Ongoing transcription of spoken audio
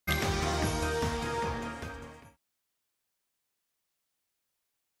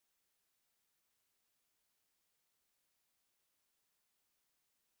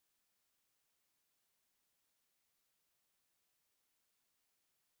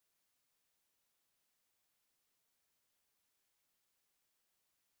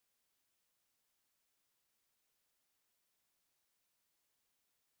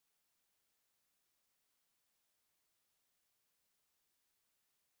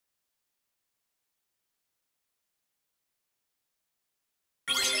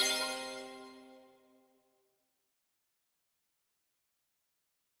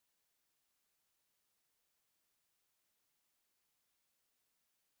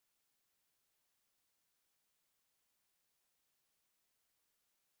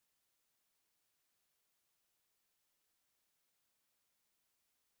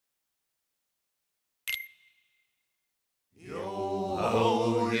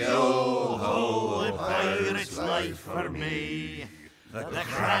life for me. The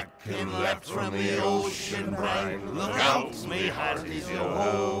kraken leapt from the ocean brine, look out, me hearties,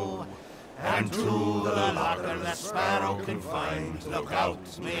 yo-ho! And to the locker that sparrow can find, look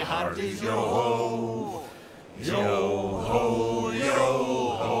out, me hearties, yo-ho! Yo-ho,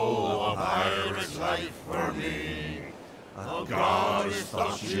 yo-ho, a pirate's life for me. A goddess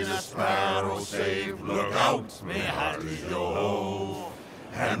touching a sparrow saved, look out, me hearties, yo-ho!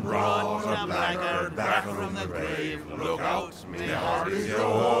 And brought a blackguard back from the grave, look out, me hearties,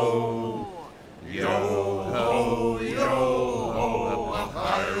 yo-ho! Yo-ho, yo-ho, a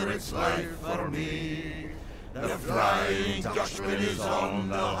pirate's life for me. The Flying Dutchman is on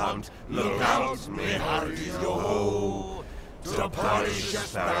the hunt, look out, me hearties, yo-ho! To punish a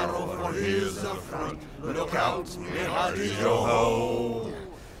sparrow for his affront, look out, me hearties, yo-ho!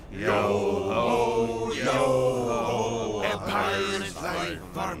 Yo-ho, yo-ho, a pirate's life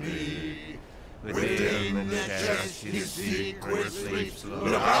for me. Within the chest his secret sleeps,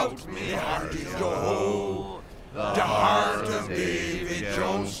 look out, me hearties, yo-ho! The heart of David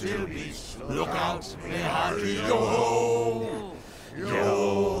Jones still beats, look out, me hearties, yo-ho!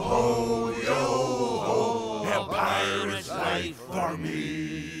 Yo-ho, yo-ho, a pirate's life for me.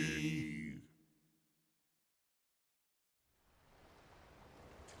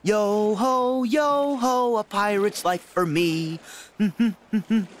 Yo-ho, yo-ho, a pirate's life for me. Why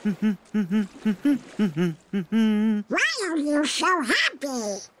are you so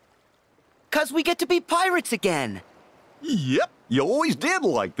happy? 'Cause we get to be pirates again. Yep, you always did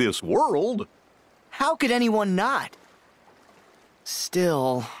like this world. How could anyone not?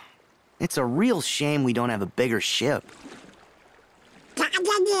 Still, it's a real shame we don't have a bigger ship. Got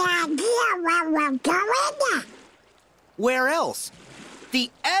any idea where we're going? Where else? The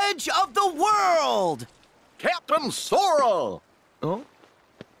edge of the world! Captain Sora! Oh?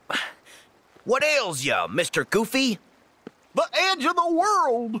 What ails ya, Mr. Goofy? The edge of the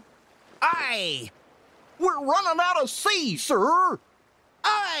world! Aye! We're running out of sea, sir!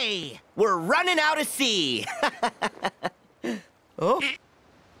 Aye! We're running out of sea! Oh?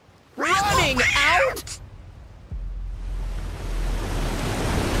 Running out?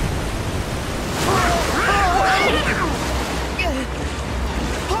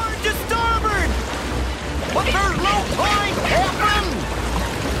 Hard to starboard! But there's no time, Captain!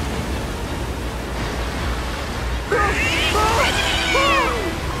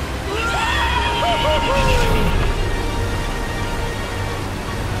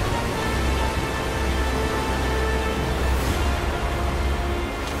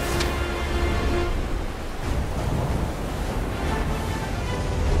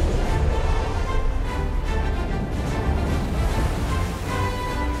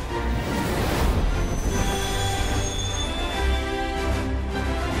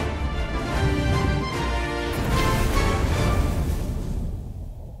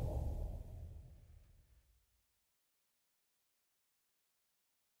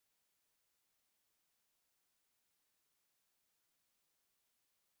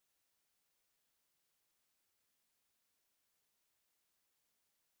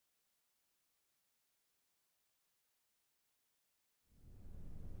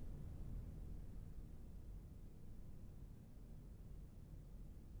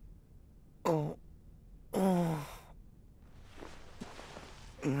 Oh. Oh.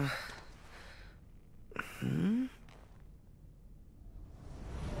 Hmm?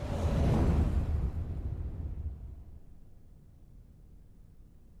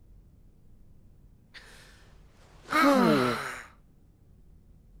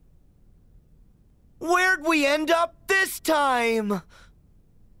 Where'd we end up this time?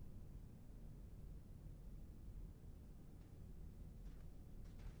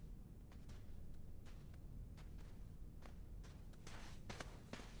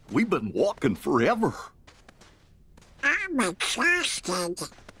 We've been walking forever. I'm exhausted.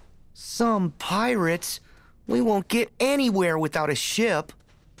 Some pirates. We won't get anywhere without a ship.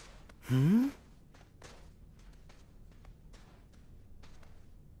 Hmm?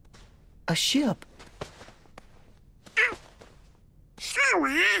 A ship.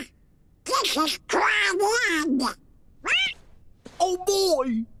 Sora, this is Grand End. Oh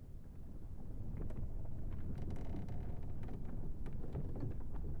boy!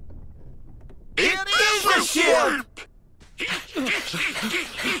 It is a ship!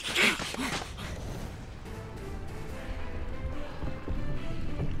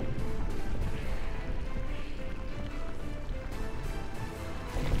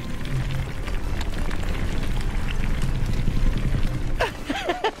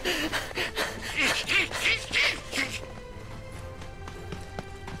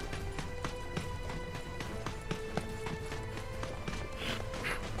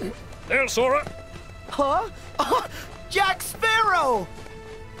 There, Sora. Huh? Jack Sparrow!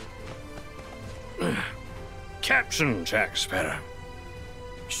 Captain Jack Sparrow.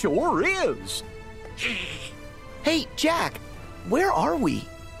 Sure is. Hey, Jack, where are we?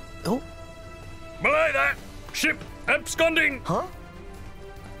 Oh, Belay that! Ship absconding! huh?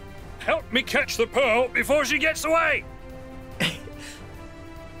 Help me catch the pearl before she gets away! Aye,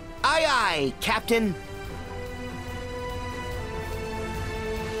 aye, Captain.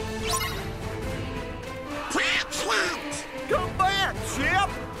 Catch it! Come back, ship!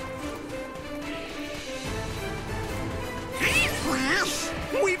 Hi, Flash!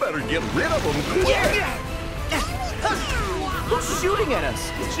 We better get rid of them quick! Who's shooting at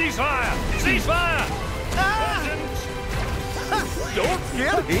us? Ceasefire! Ceasefire! Urgent! Don't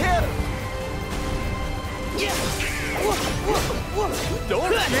get hit!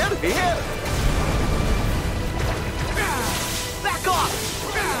 Don't get hit! Back off!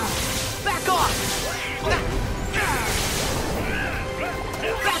 Back off!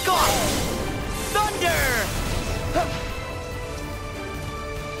 Back off! Thunder!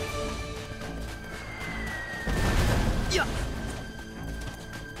 Yeah.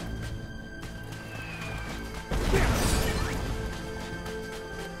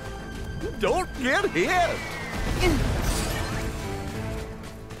 Don't get hit!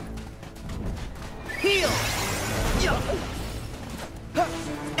 Heal! Yeah.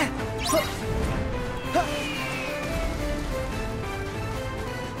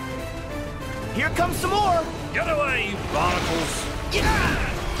 Here comes some more! Get away, you barnacles!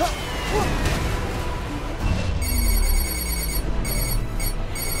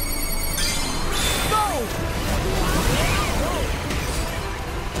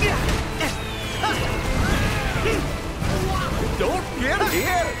 Don't get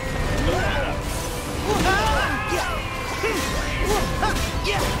hit!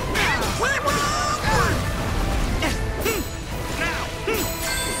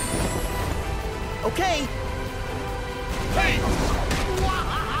 Okay. Hey!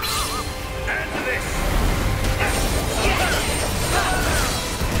 And this!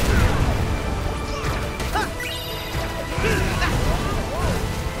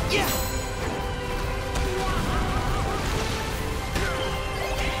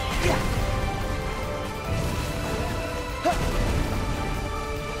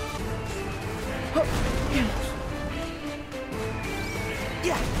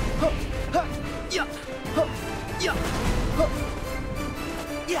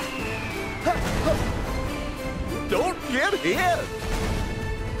 Don't get hit!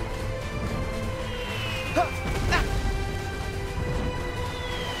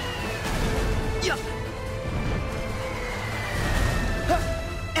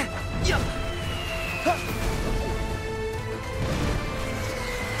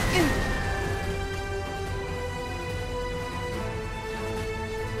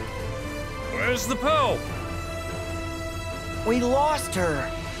 Where's the pearl? We lost her.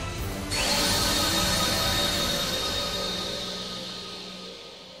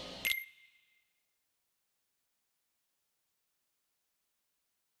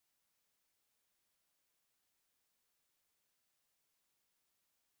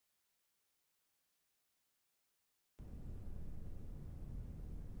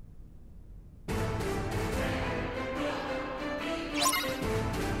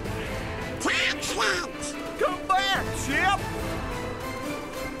 Catch it! Come back, ship!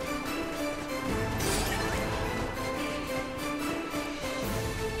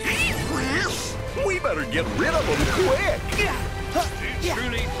 Hi, Flash! We better get rid of them quick! Do you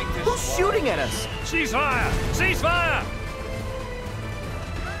truly think this... Who's shooting at us? Ceasefire! Ceasefire!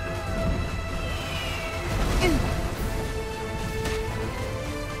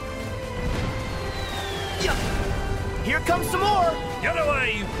 Here comes some more. Get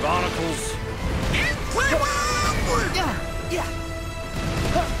away, you barnacles!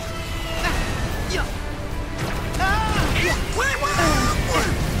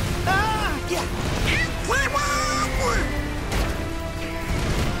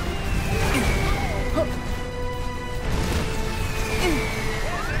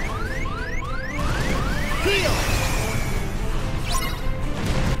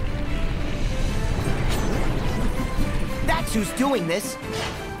 That's who's doing this.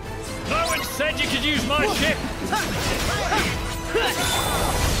 No one said you could use my ship!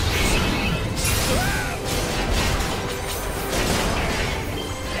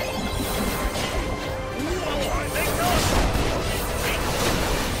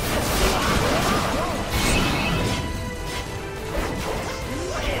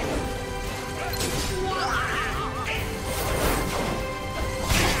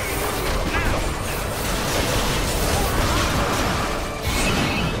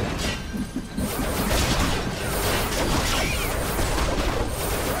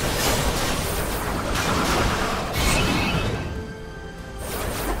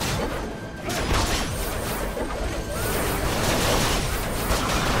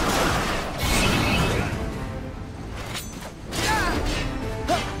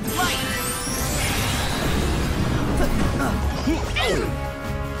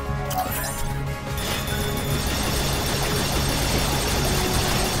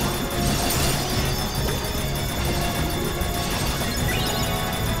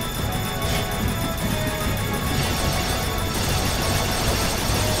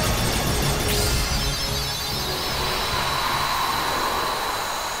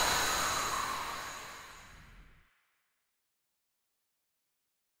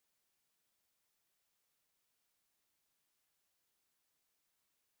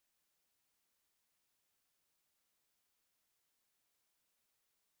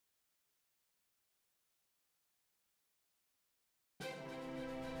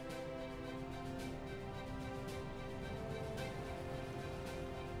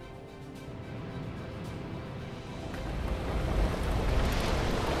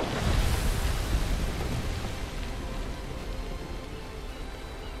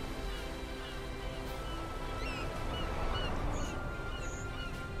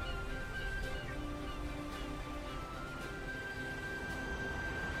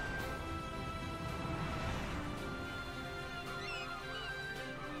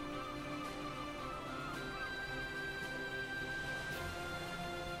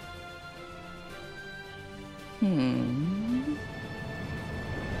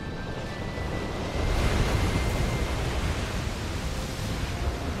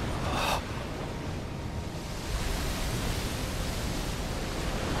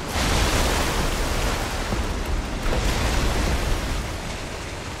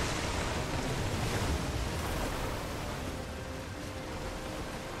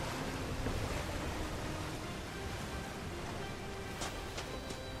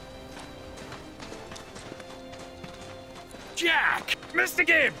 Jack! Mr.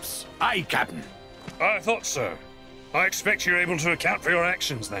 Gibbs! Aye, Captain. I thought so. I expect you're able to account for your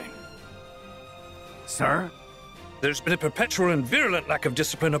actions then. Sir? There's been a perpetual and virulent lack of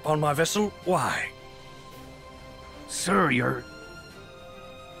discipline upon my vessel. Why? Sir, you're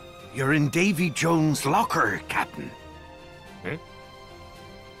in Davy Jones' locker, Captain.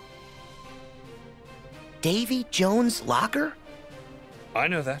 Davy Jones' locker? I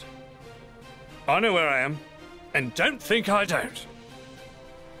know that. I know where I am. And don't think I don't.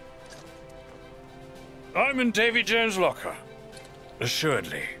 I'm in Davy Jones' locker.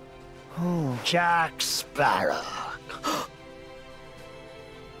 Assuredly. Jack Sparrow.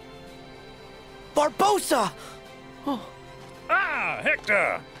 Barbossa! Ah,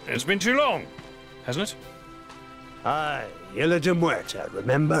 Hector! It's been too long, hasn't it? Aye, Isla de Muerta,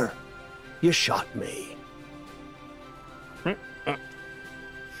 remember? You shot me.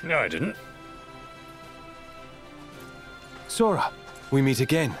 No, I didn't. Sora, we meet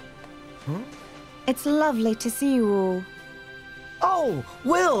again. It's lovely to see you all. Oh,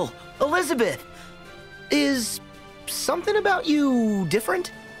 Will! Elizabeth! Is something about you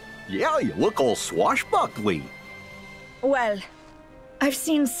different? Yeah, you look all swashbuckly. Well, I've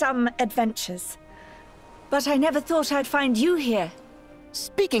seen some adventures, but I never thought I'd find you here.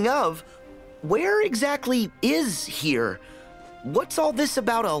 Speaking of, where exactly is here? What's all this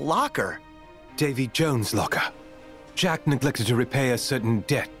about a locker? Davy Jones' locker. Jack neglected to repay a certain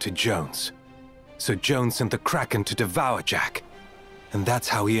debt to Jones. So Jones sent the Kraken to devour Jack. And that's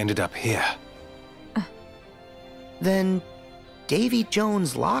how he ended up here. Then, Davy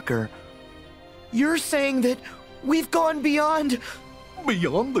Jones' locker? You're saying that we've gone beyond...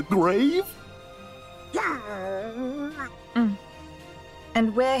 Beyond the grave?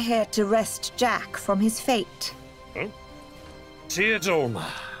 And we're here to wrest Jack from his fate. Teodolma.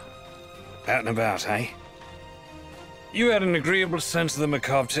 Out and about, eh? You had an agreeable sense of the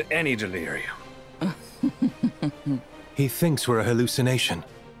macabre to any delirium. He thinks we're a hallucination.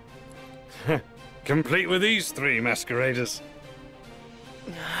 Complete with these three masqueraders.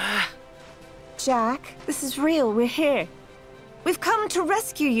 Jack, this is real. We're here. We've come to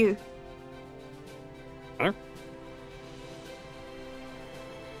rescue you. Huh?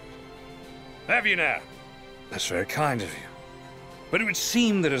 Have you now? That's very kind of you. But it would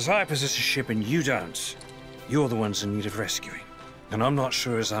seem that as I possess a ship and you don't, you're the ones in need of rescuing. And I'm not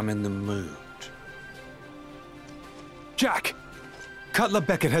sure as I'm in the mood. Jack! Cutler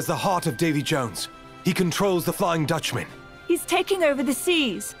Beckett has the heart of Davy Jones. He controls the Flying Dutchman. He's taking over the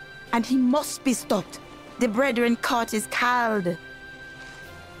seas. And he must be stopped. The brethren caught is called.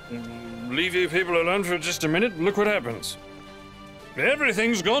 Leave you people alone for just a minute, look what happens.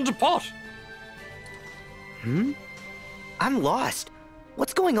 Everything's gone to pot. I'm lost.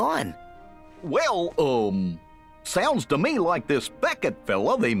 What's going on? Well, sounds to me like this Beckett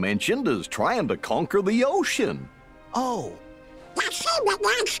fella they mentioned is trying to conquer the ocean. Oh, That seemed like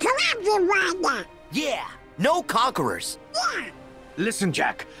that's to everyone. yeah. No conquerors. Yeah. Listen,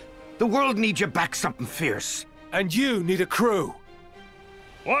 Jack. The world needs you back something fierce. And you need a crew.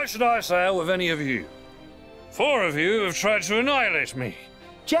 Why should I sail with any of you? 4 of you have tried to annihilate me.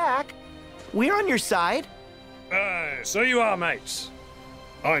 Jack, we're on your side. So you are, mates.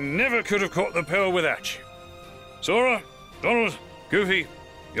 I never could have caught the pearl without you. Sora, Donald, Goofy,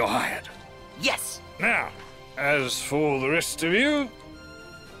 you're hired. Yes. Now, as for the rest of you...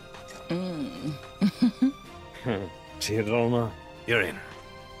 Teodolma, you're in.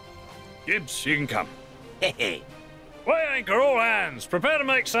 Gibbs, you can come. Hey. Weigh anchor, all hands. Prepare to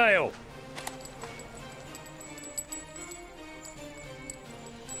make sail.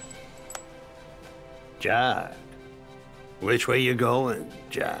 Jack. Which way you going,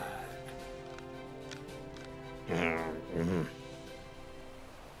 Jack?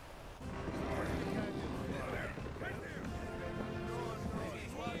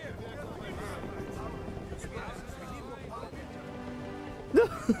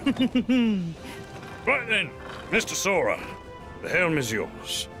 Right then, Mr. Sora, the helm is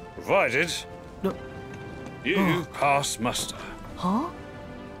yours, provided you pass muster. Huh?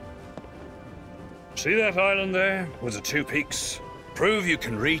 See that island there with the 2 peaks? Prove you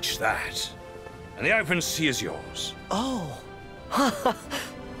can reach that. and the open sea is yours. Oh.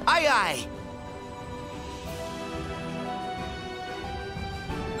 Aye, aye.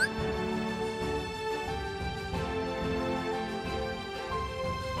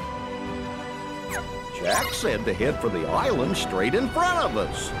 Jack said to head for the island straight in front of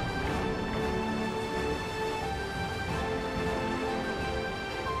us.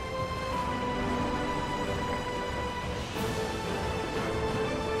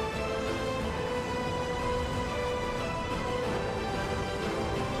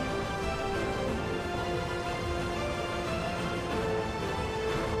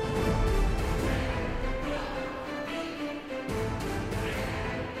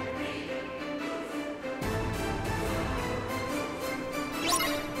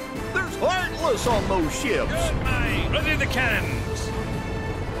 Heartless on those ships. Good, mate. Ready the cannons.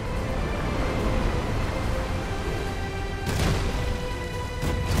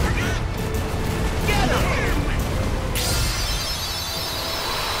 Get him!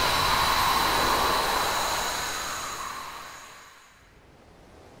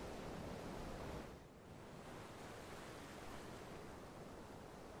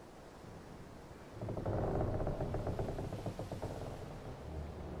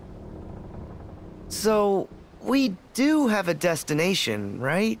 So, we do have a destination,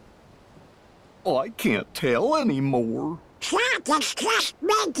 right? I can't tell anymore. Jack is just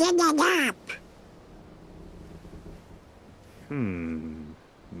making it up.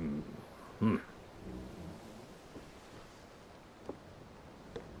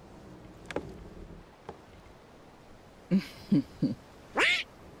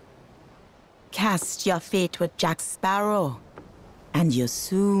 Cast your fate with Jack Sparrow, and you'll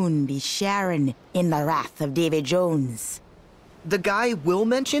soon be sharing in the wrath of Davy Jones. The guy Will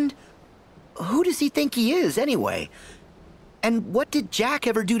mentioned? Who does he think he is, anyway? And what did Jack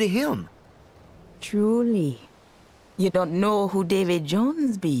ever do to him? Truly, you don't know who Davy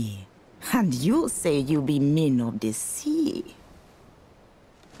Jones be, and you say you be men of the sea.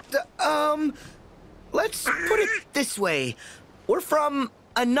 Let's put it this way. We're from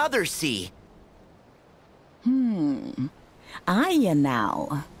another sea. Aye,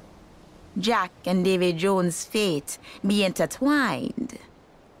 now. Jack and Davy Jones' fate be intertwined.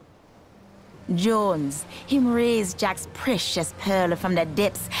 Jones, him raise Jack's precious pearl from the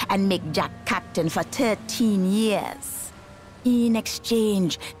depths and make Jack captain for 13 years. In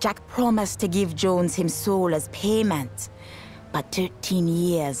exchange, Jack promised to give Jones him soul as payment. But 13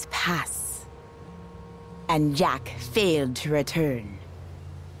 years pass, and Jack failed to return.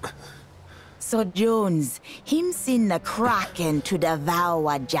 So Jones, him send the Kraken to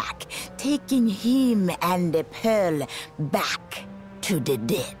devour Jack, taking him and the pearl back to the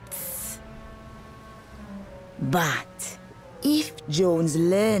depths. But if Jones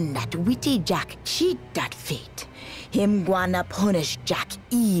learn that witty Jack cheat that fate, him gonna punish Jack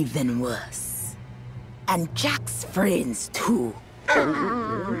even worse. And Jack's friends too. Are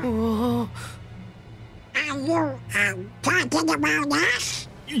you talking about us?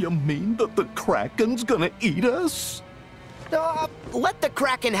 You mean that the Kraken's gonna eat us? Let the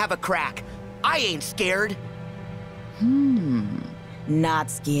Kraken have a crack. I ain't scared. Not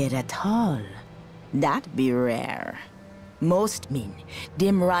scared at all. That be rare. Most men,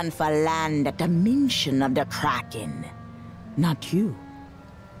 them run for land at the mention of the Kraken. Not you.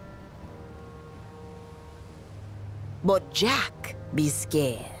 But Jack be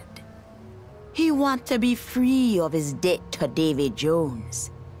scared. He want to be free of his debt to Davy Jones.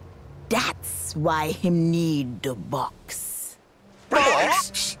 That's why him need the box.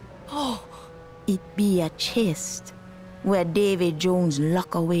 Box? Oh, it be a chest where Davy Jones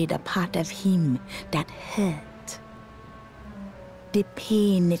lock away the part of him that hurt. The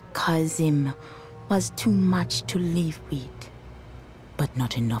pain it caused him was too much to live with, but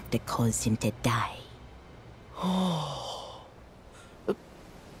not enough to cause him to die.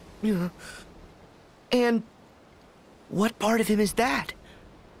 And what part of him is that?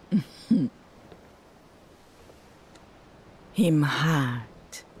 Him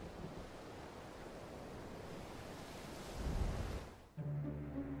heart.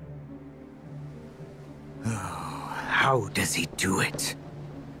 How does he do it?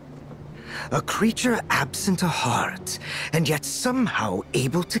 A creature absent a heart, and yet somehow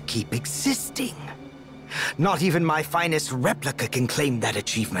able to keep existing. Not even my finest replica can claim that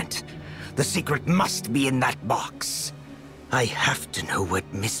achievement. The secret must be in that box. I have to know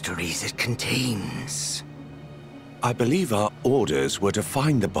what mysteries it contains. I believe our orders were to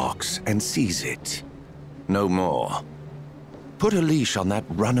find the box and seize it. No more. Put a leash on that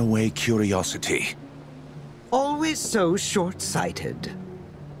runaway curiosity. Always so short-sighted.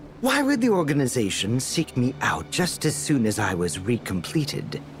 Why would the organization seek me out just as soon as I was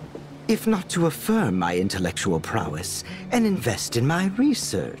recompleted? If not to affirm my intellectual prowess and invest in my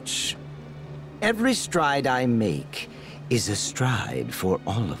research. Every stride I make is a stride for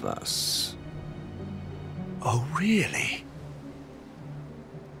all of us. Oh, really?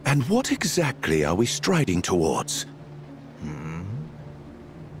 And what exactly are we striding towards?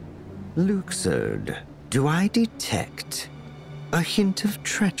 Luxord, do I detect a hint of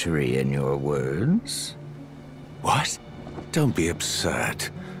treachery in your words? What? Don't be absurd.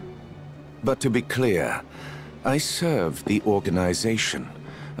 But to be clear, I serve the organization.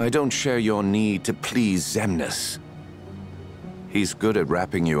 I don't share your need to please Xemnas. He's good at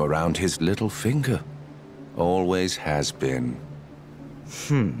wrapping you around his little finger. Always has been.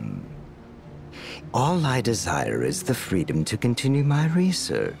 All I desire is the freedom to continue my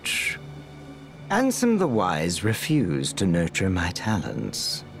research. Ansem the Wise refused to nurture my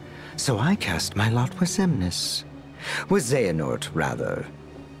talents, so I cast my lot with Xemnas. With Xehanort, rather.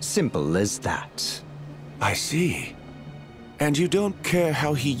 Simple as that. I see. And you don't care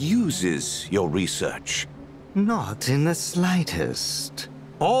how he uses your research? Not in the slightest.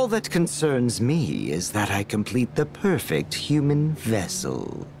 All that concerns me is that I complete the perfect human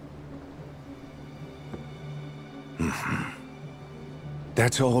vessel.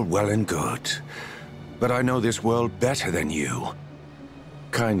 That's all well and good. But I know this world better than you.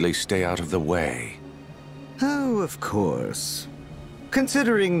 Kindly stay out of the way. Oh, of course.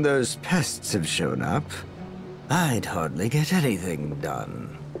 Considering those pests have shown up, I'd hardly get anything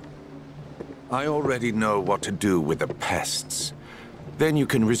done. I already know what to do with the pests. Then you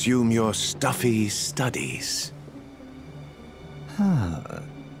can resume your stuffy studies.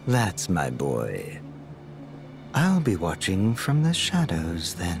 That's my boy. I'll be watching from the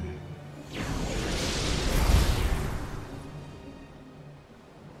shadows then.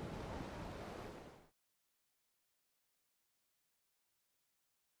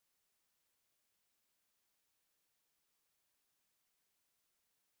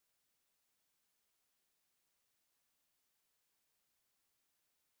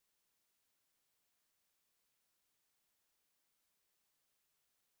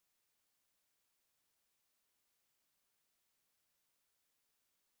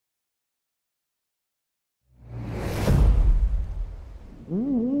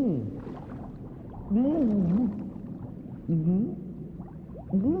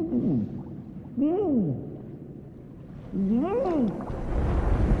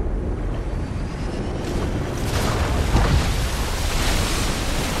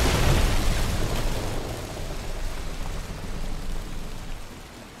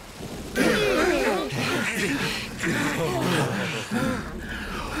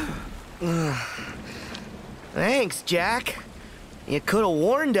 Thanks, Jack. You could have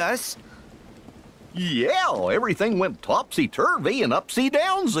warned us. Yeah, everything went topsy-turvy and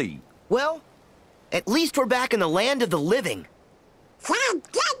upsy-downsy. Well, at least we're back in the land of the living. Thank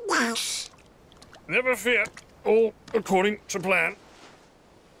goodness. Never fear. All according to plan.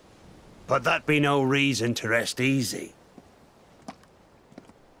 But that be no reason to rest easy.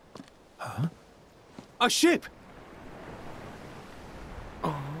 Huh? A ship!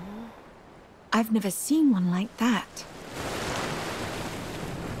 I've never seen one like that.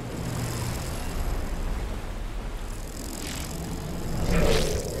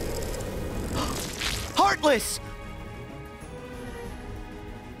 Heartless!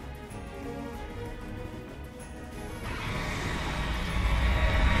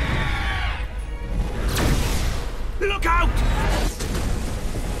 Look out!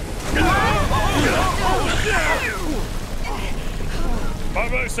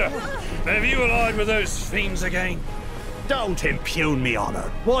 Barbossa, have you allied with those fiends again? Don't impugn me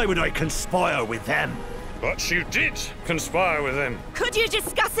honor. Why would I conspire with them? But you did conspire with them. Could you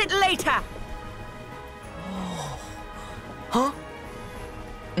discuss it later? Huh?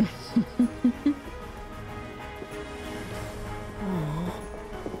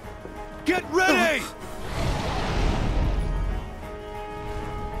 Get ready!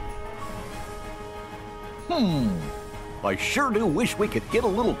 I sure do wish we could get a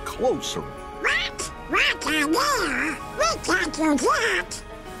little closer. What? What idea? We can't do that.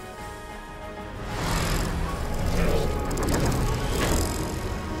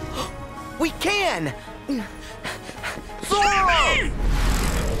 We can! Zoro!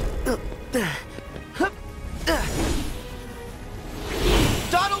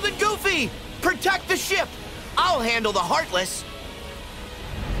 Donald and Goofy! Protect the ship! I'll handle the Heartless.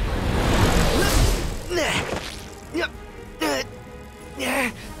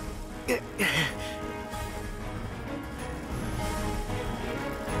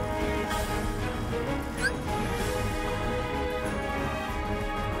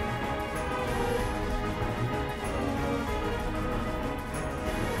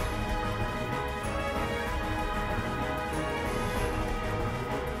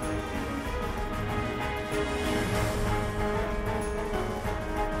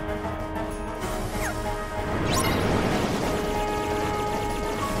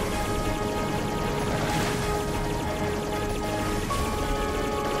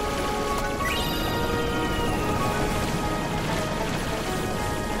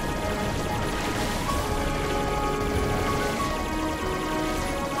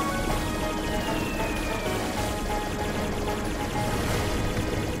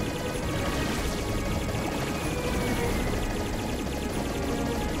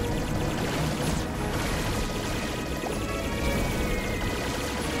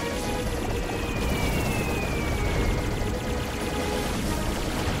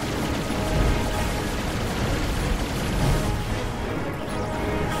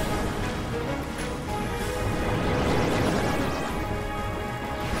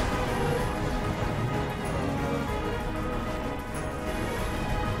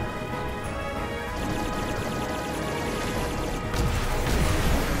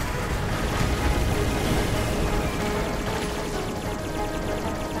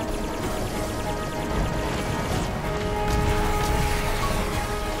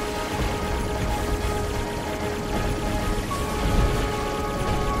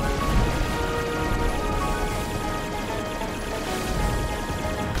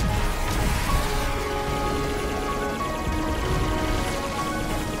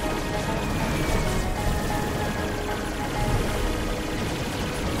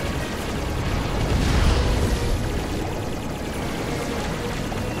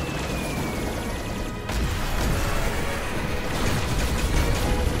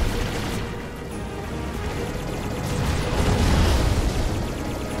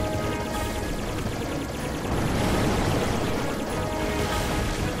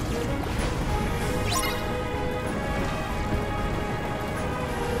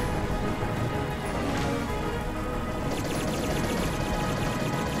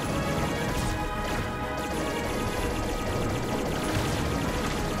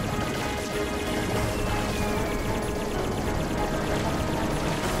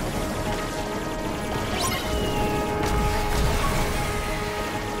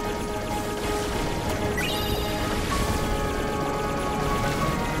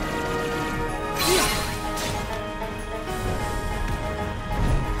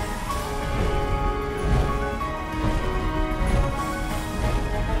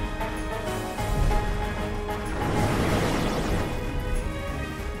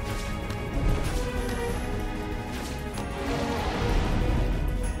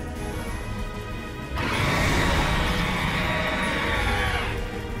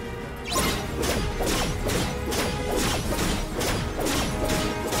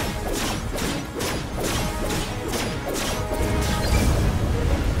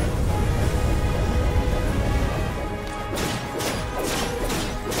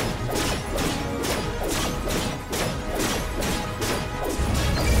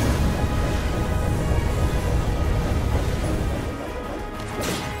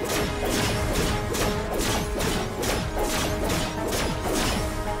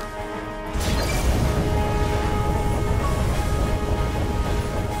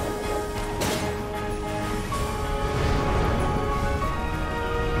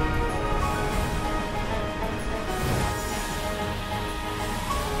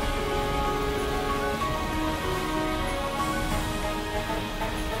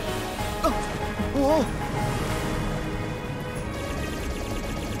 Whoa!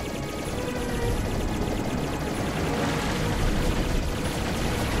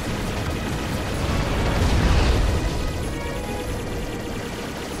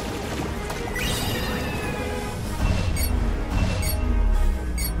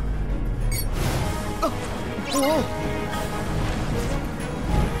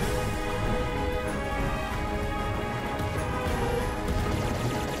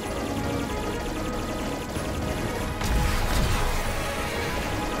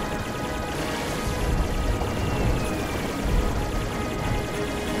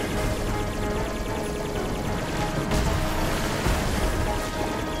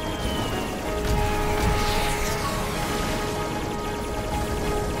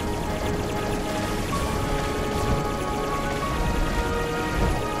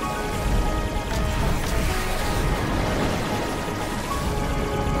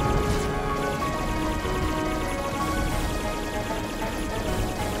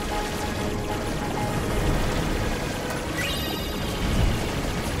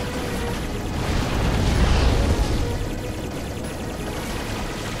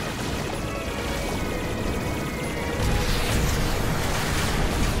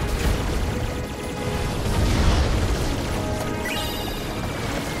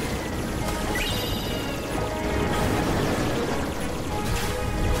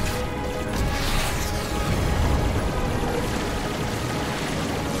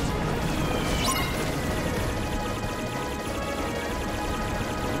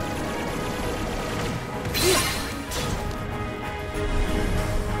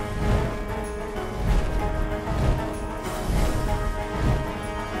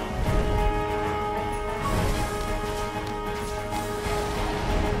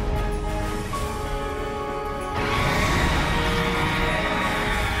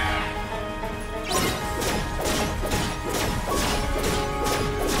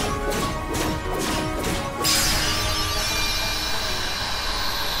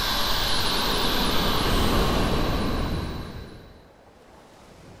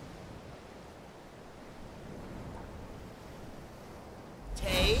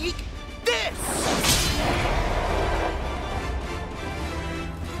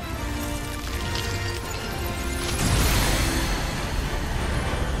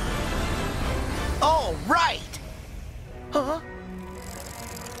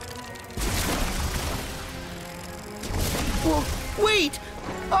 Wait!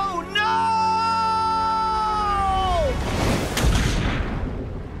 Oh no!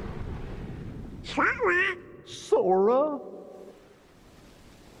 Sora?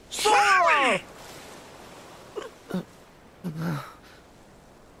 Sora!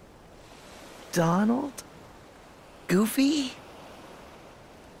 Donald? Goofy?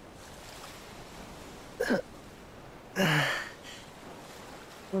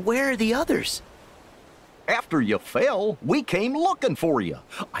 Where are the others? After you fell, we came looking for you.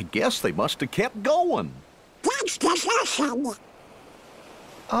 I guess they must have kept going. That's desertion.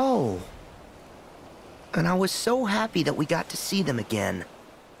 Oh. And I was so happy that we got to see them again.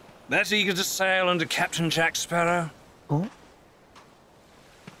 That's eager to sail under Captain Jack Sparrow? Oh?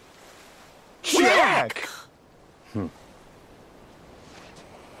 Jack!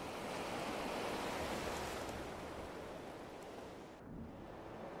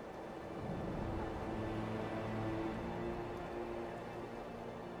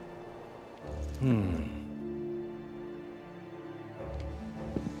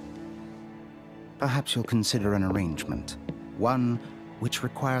 Perhaps you'll consider an arrangement. One which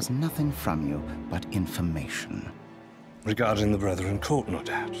requires nothing from you but information. Regarding the Brethren Court, no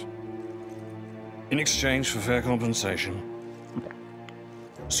doubt. In exchange for fair compensation,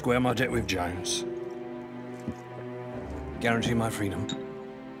 square my debt with Jones, guarantee my freedom.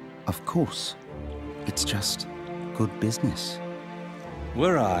 Of course. It's just good business.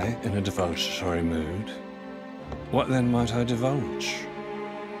 Were I in a divulgatory mood, what then might I divulge?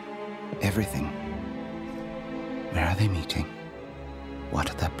 Everything. Where are they meeting?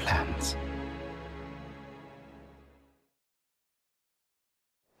 What are their plans?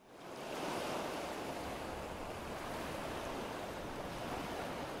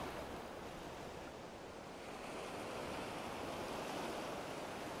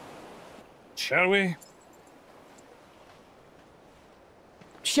 Shall we?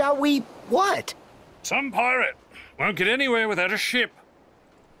 Shall we what? Some pirate won't get anywhere without a ship.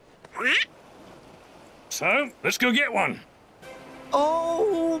 So, let's go get one.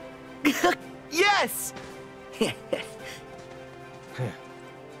 Oh, yes!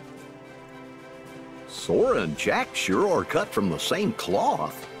 Sora and Jack sure are cut from the same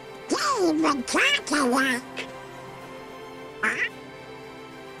cloth. They even talking like?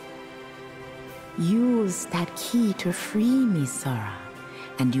 Use that key to free me, Sora,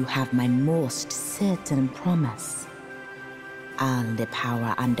 and you have my most certain promise. All the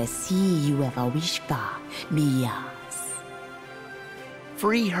power under sea you ever wished for be yours.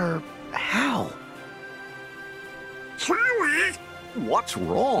 Free her how? Sora? What's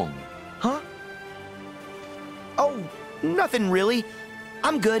wrong? Huh? Oh, nothing really.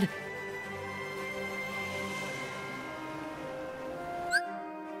 I'm good.